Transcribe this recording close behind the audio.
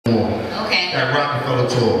Okay. That Rockefeller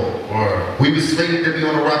tour. We were slated to be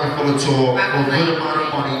on the Rockefeller tour for a good amount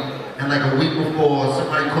of money. And like a week before,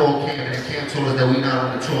 somebody called Cam, and Cam told us that we not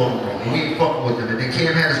on the tour anymore. We ain't fucking with them. And then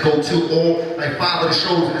Cam had us go to all, like 5 of the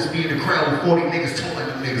shows, and us be in the crowd with 40 niggas talking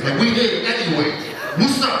to niggas. Like, we here anyway.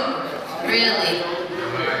 What's up? Really?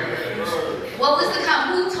 What was the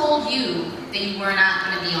who told you that you were not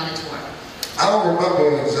going to be on the tour? I don't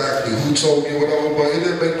remember exactly who told me or whatever, but it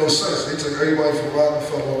didn't make no sense. They took everybody from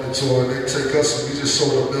Rockefeller on the tour, and they take us, and we just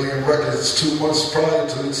sold 1 million records 2 months prior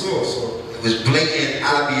to the tour. So it was blatant,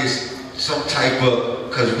 obvious, some type of,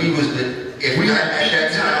 because we was if we had at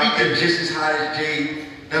that time, we could just as hot as Jay, you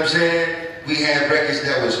know what I'm saying? We had records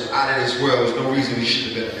that was out of this world. There was no reason we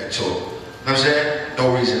should have been on that tour. You know what I'm saying?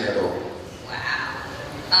 No reason at all.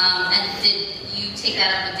 Wow. And did you take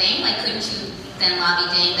that up with Dame? Like, couldn't you then lobby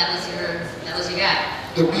Dame? That was your guy.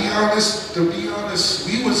 To be honest,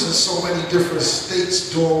 we was in so many different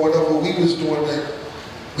states doing whatever we was doing that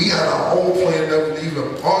we had our own plan never to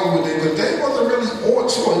even argue with Dame, but Dame wasn't really on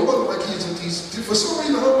tour. He wasn't like he's for some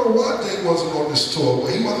reason, I don't know why Dame wasn't on this tour,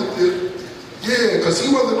 but he wasn't there. Yeah, because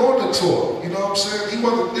he wasn't on the tour, you know what I'm saying? He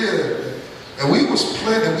wasn't there. And we was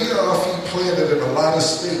planning, we had our feet planted in a lot of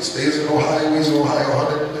states. There's in Ohio, we was in Ohio,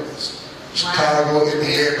 100 niggas. Chicago,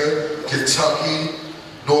 Indiana, Kentucky,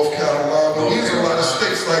 North Carolina. We was in a lot of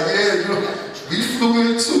states, like, yeah, you know, we flew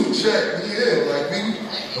in too, Jack. Yeah, like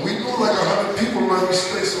we knew like 100 people around the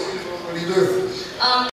state, so we was already there.